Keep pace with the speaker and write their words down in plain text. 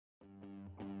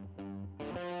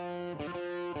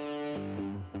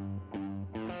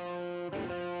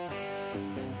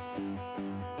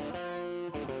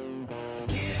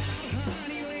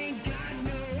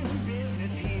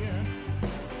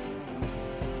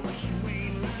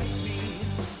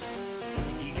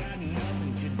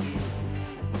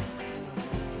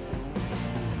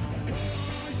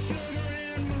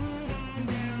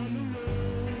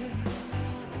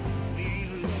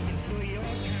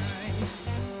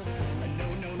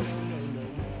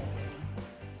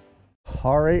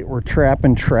All right, we're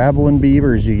trapping traveling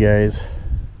beavers, you guys.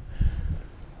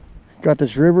 Got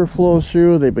this river flows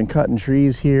through. They've been cutting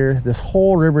trees here. This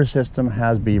whole river system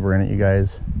has beaver in it, you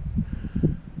guys.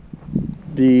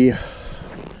 The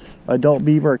adult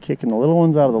beaver are kicking the little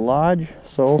ones out of the lodge,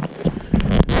 so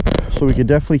we could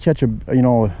definitely catch a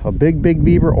big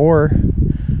beaver, or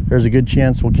there's a good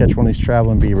chance we'll catch one of these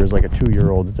traveling beavers, like a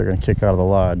 2-year-old, that they're going to kick out of the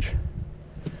lodge.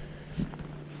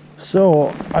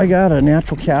 So I got a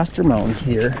natural caster mountain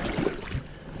here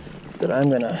that I'm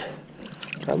going to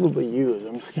probably use.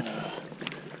 I'm just going to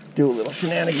do a little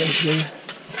shenanigans here.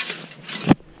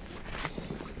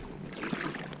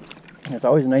 It's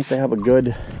always nice to have a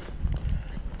good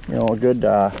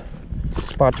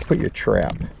spot to put your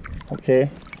trap. Okay,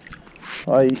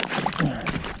 I'm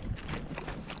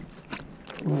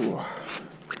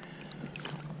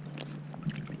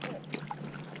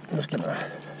just gonna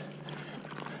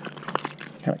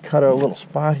kind of cut out a little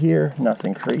spot here.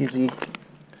 Nothing crazy,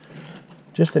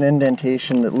 just an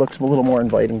indentation that looks a little more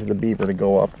inviting to the beaver to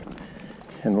go up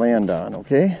and land on.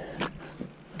 Okay.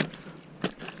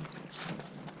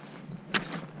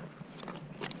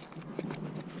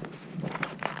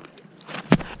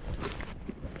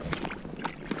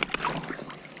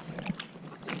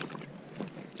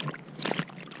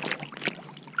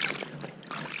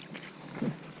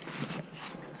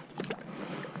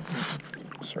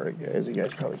 Sorry guys, you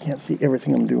guys probably can't see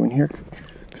everything I'm doing here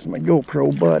because of my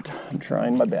GoPro, but I'm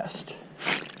trying my best.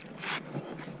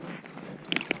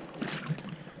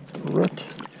 Root.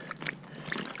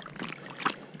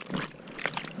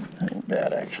 That ain't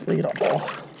bad actually at all.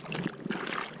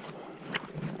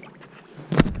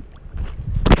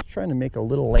 Just trying to make a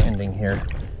little landing here,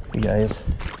 you guys.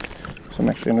 So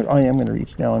I am gonna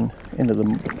reach down into the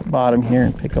bottom here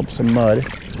and pick up some mud,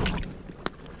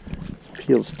 some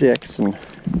peeled sticks, and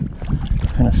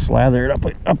kind of slather it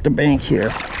up the bank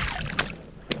here.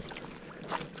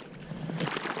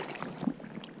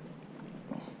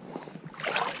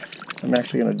 I'm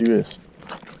actually going to do this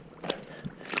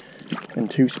in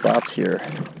 2 spots here.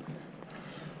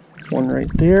 One right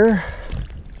there.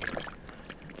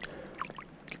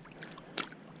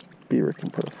 Beaver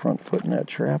can put a front foot in that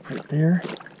trap right there.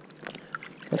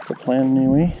 That's the plan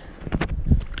anyway.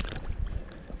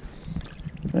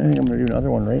 I think I'm going to do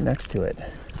another one right next to it.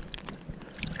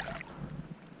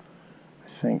 I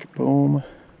think, boom.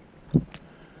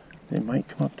 They might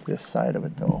come up to this side of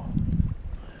it though.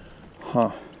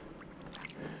 Huh.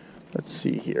 Let's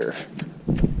see here.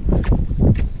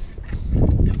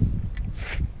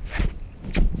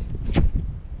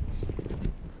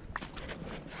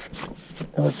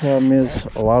 The other problem is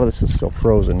a lot of this is still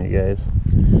frozen, you guys.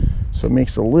 So it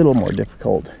makes it a little more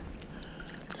difficult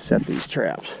to set these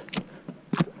traps.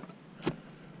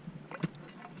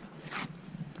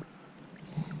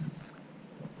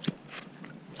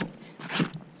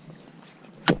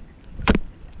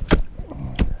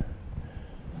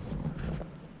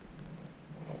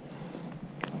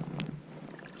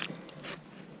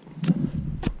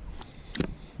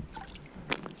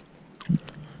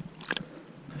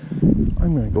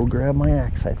 I'm gonna go grab my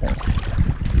axe, I think.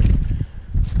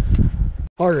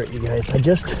 All right, you guys, I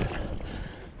just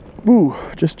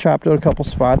chopped out a couple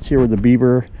spots here where the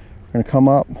beaver are gonna come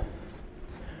up.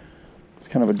 It's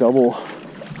kind of a double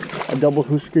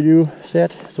hooskadoo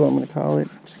set, is what I'm gonna call it.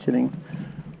 Just kidding.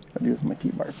 I do with my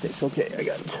T-bar sticks. Okay, I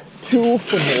got 2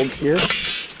 footholds here.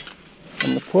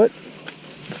 I'm gonna put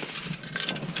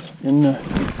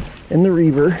in the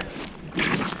reaver.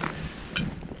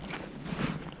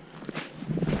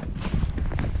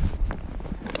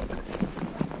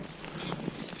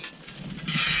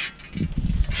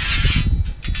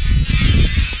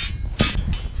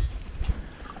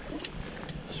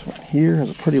 Here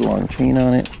has a pretty long chain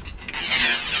on it.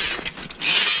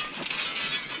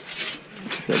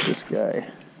 Shove this guy.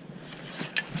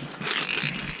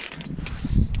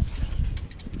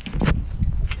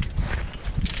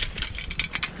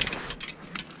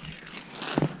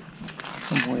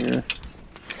 Somewhere.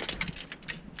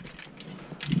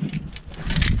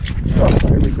 Oh,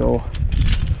 there we go.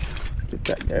 Get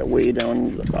that guy way down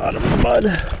into the bottom of the mud.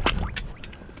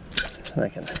 And I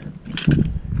can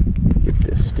get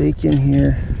this stake in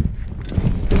here.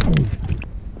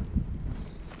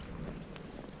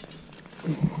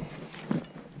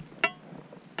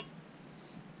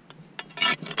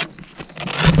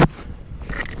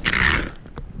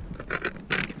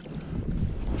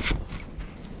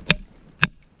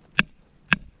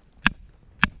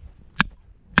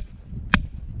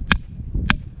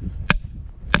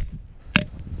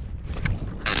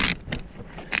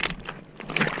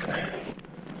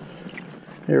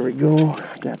 There we go,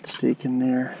 got the stake in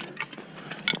there.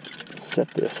 set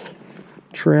this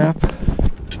trap.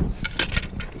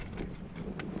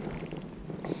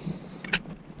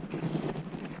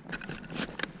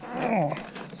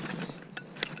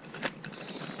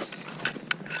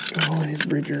 Oh, these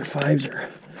Bridger 5s are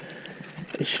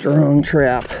a strong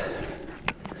trap.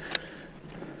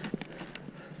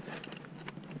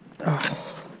 Oh.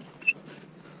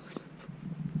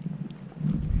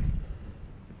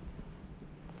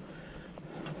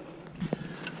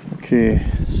 Okay,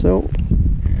 so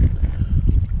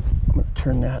I'm going to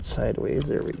turn that sideways.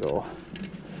 There we go.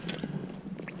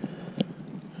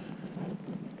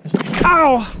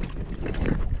 Ow!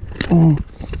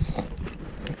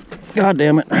 God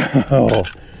damn it. Oh.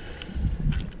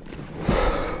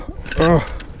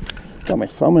 Got my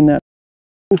thumb in that.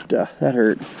 Oofta, that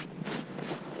hurt.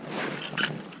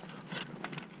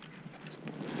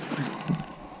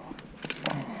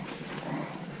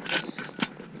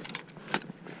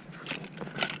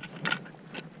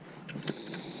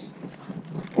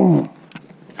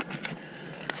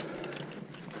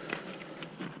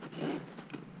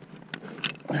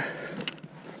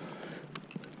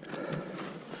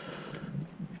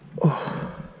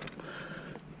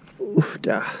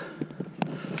 Oofta.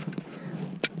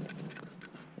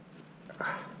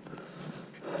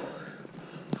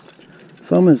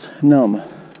 Thumb is numb.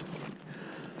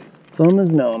 Thumb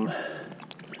is numb.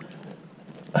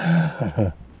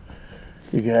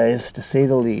 You guys, to say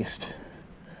the least.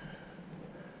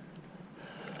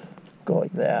 Go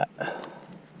like that.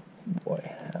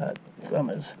 Boy, that thumb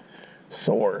is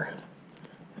sore.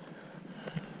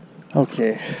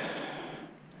 Okay.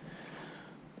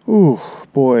 Ooh,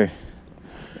 boy.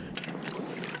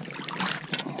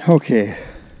 Okay.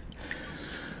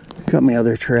 Got my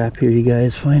other trap here, you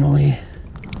guys, finally.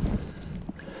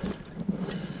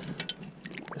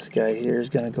 This guy here is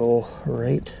gonna go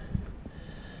right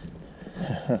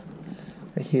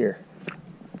here.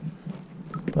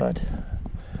 But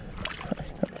I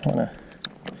wanna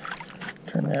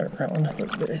turn that around a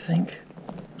little bit, I think.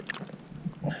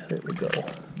 There we go.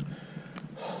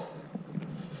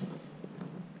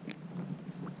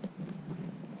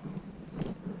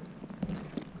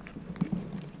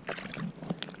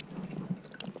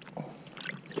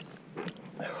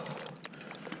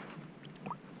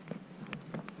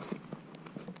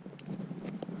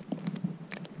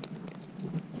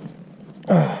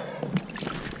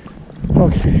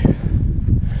 Okay.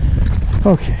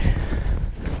 Okay.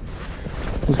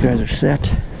 Those guys are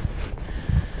set.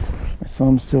 My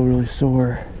thumb's still really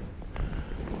sore.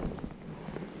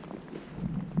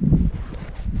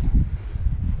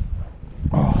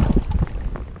 Oh.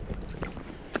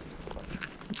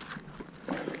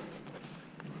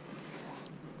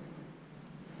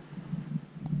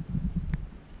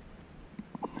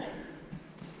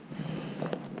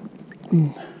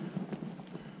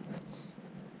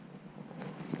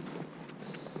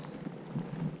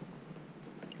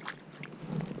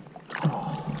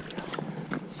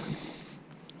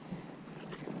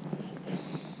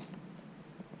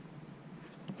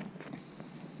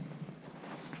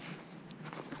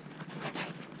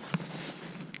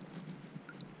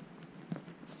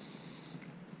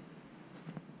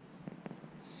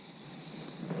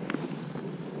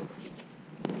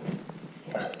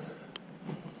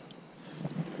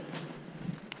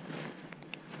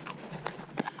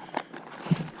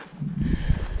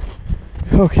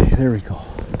 Okay, there we go.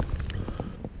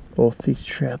 Both these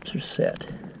traps are set.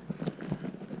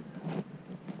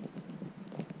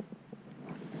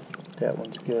 That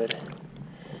one's good.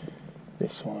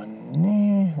 This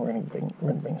one, we're gonna bring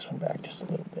this one back just a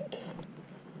little bit.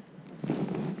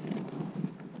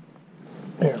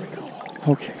 There we go.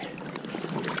 Okay.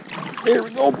 There we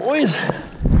go, boys.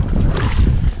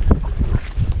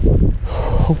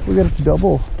 Hopefully we got it to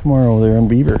double tomorrow there on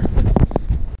Beaver.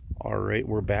 All right,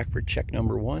 we're back for check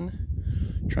number 1.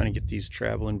 Trying to get these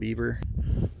traveling beaver.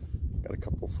 Got a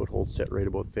couple footholds set right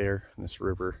about there in this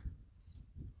river.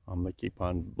 They keep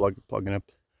on plugging up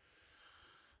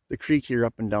the creek here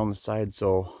up and down the side,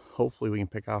 so hopefully we can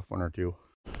pick off one or two.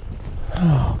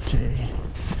 Okay. You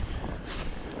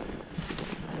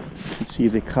can see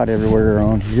they cut everywhere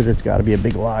around here. There's got to be a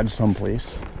big lodge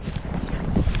someplace.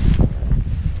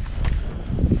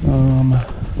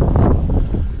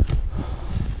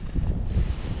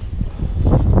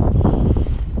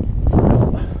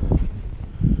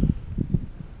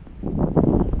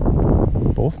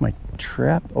 Both my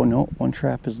trap, oh no, one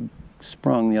trap is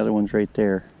sprung, the other one's right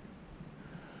there.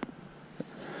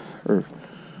 Or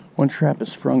one trap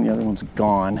is sprung, the other one's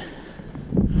gone.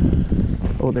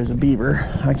 Oh, there's a beaver.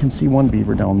 I can see one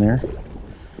beaver down there.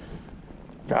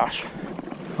 Gosh,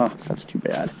 huh, that's too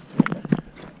bad.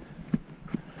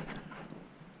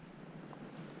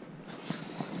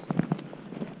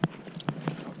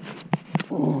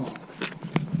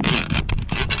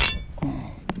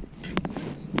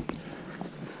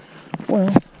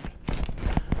 Well,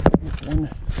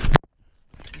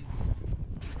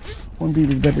 one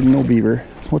beaver's better than no beaver.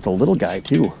 Oh, it's a little guy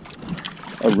too.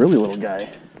 A really little guy.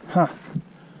 Huh.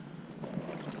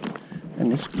 And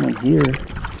this one here,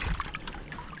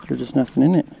 there's just nothing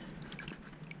in it.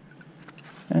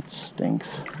 That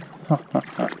stinks.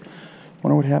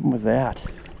 Wonder what happened with that.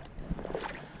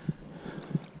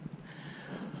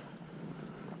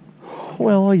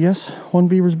 Well, I guess one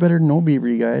beaver's better than no beaver,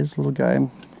 you guys. Little guy.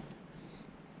 I'm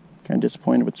kind of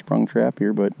disappointed with sprung trap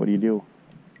here, but what do you do?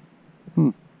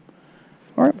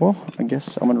 Alright, well, I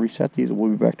guess I'm going to reset these and we'll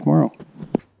be back tomorrow.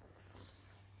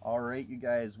 Alright, you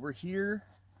guys, we're here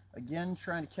again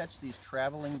trying to catch these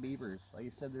traveling beavers. Like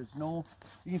I said, there's no,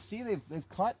 you can see they've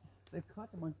cut a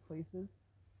bunch of places.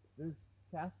 There's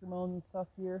castor mounds and stuff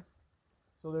here.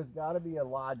 So there's got to be a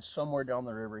lodge somewhere down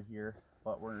the river here.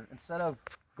 But we're, instead of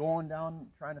going down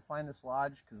trying to find this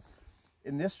lodge, because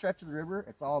in this stretch of the river,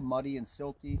 it's all muddy and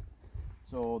silty.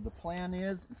 So the plan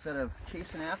is, instead of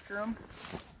chasing after them,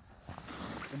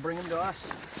 we'll bring them to us.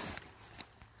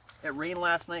 It rained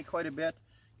last night quite a bit.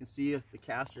 You can see the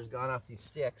caster's gone off these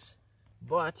sticks,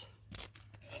 but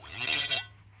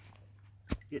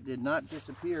it did not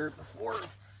disappear before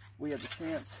we had the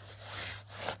chance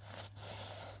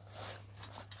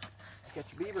to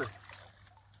catch a beaver.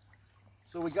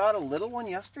 So we got a little one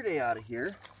yesterday out of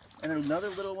here and another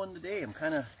little one today.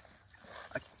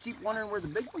 I keep wondering where the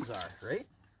big ones are, right?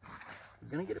 We're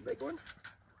gonna get a big one?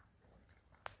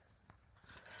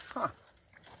 Huh.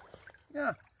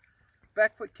 Yeah.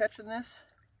 Back foot catching this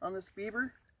on this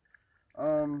beaver.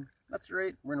 That's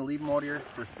right. We're gonna leave them out here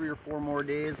for 3 or 4 more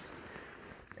days.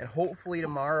 And hopefully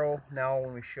tomorrow, now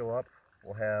when we show up,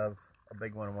 we'll have a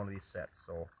big one in one of these sets.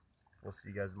 So we'll see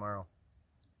you guys tomorrow.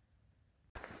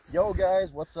 Yo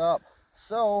guys, what's up?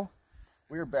 So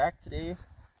we're back today.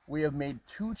 We have made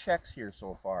 2 checks here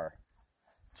so far.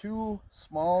 2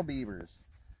 small beavers.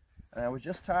 And I was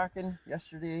just talking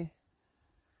yesterday.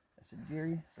 I said,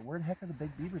 Gary, so where the heck are the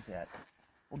big beavers at?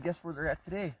 Well, guess where they're at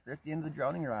today? They're at the end of the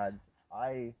drowning rods.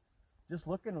 Just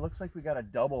looking, it looks like we got a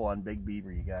double on big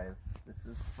beaver, you guys. This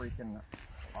is freaking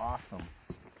awesome.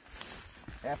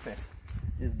 Epic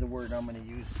is the word I'm going to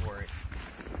use for it.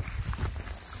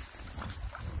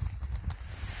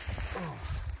 Oh.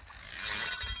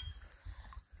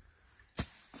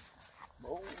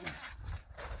 Well,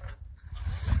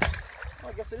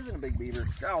 I guess it isn't a big beaver.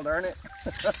 God darn it.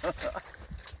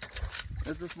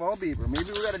 It's a small beaver.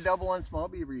 Maybe we got a double on small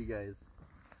beaver, you guys.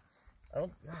 Gosh,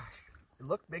 it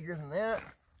looked bigger than that.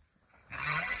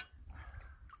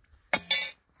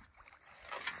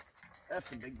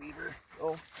 That's a big beaver.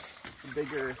 Oh, a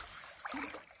bigger,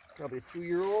 probably a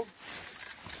 2-year-old.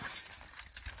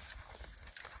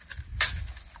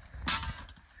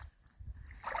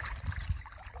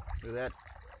 Look at that.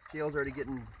 Tail's already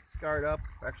getting scarred up.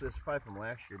 Actually, this is probably from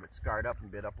last year, but scarred up and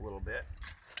bit up a little bit.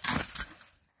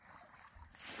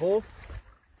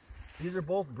 These are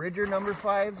both Bridger number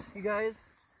 5s, you guys.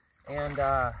 And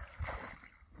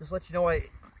just let you know,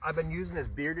 I've been using this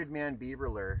Bearded Man beaver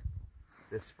lure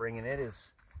this spring, and it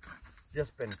has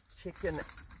just been kicking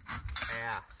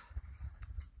ass.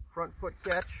 Front foot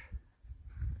catch,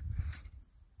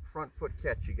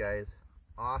 you guys.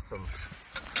 Awesome.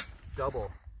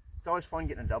 Double. It's always fun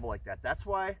getting a double like that. That's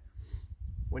why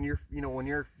when you're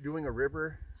doing a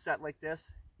river set like this,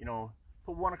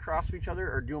 put one across each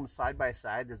other or do them side by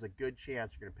side. There's a good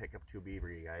chance you're gonna pick up 2 beaver,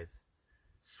 you guys.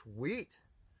 Sweet.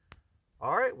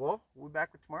 All right, well, we'll be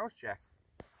back with tomorrow's check.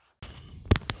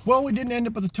 Well, we didn't end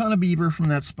up with a ton of beaver from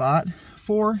that spot.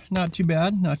 4, not too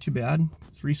bad, not too bad.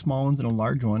 3 small ones and a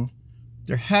large one.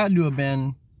 There had to have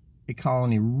been a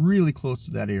colony really close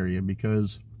to that area,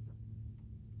 because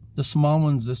the small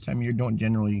ones this time of year don't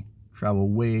generally travel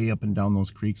way up and down those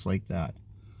creeks like that.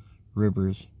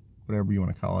 Rivers, whatever you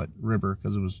want to call it. River,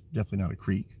 because it was definitely not a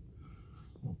creek.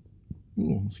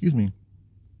 Ooh, excuse me.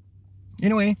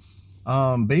 Anyway,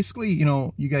 basically,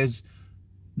 you guys,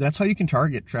 that's how you can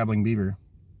target traveling beaver.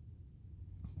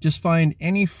 Just find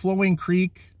any flowing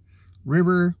creek,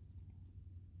 river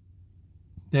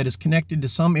that is connected to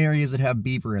some areas that have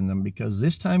beaver in them, because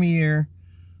this time of year,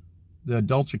 the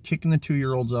adults are kicking the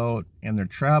 2-year-olds out and they're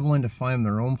traveling to find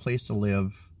their own place to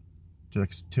live, to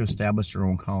establish their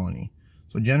own colony.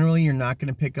 So generally, you're not going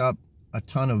to pick up a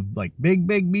ton of like big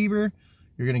beaver.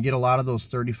 You're going to get a lot of those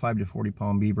 35 to 40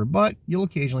 pound beaver, but you'll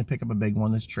occasionally pick up a big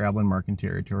one that's traveling marking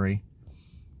territory.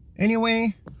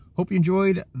 Anyway, hope you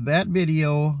enjoyed that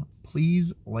video.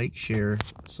 Please like, share,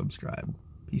 subscribe.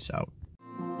 Peace out.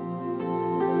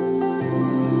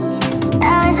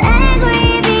 I was angry.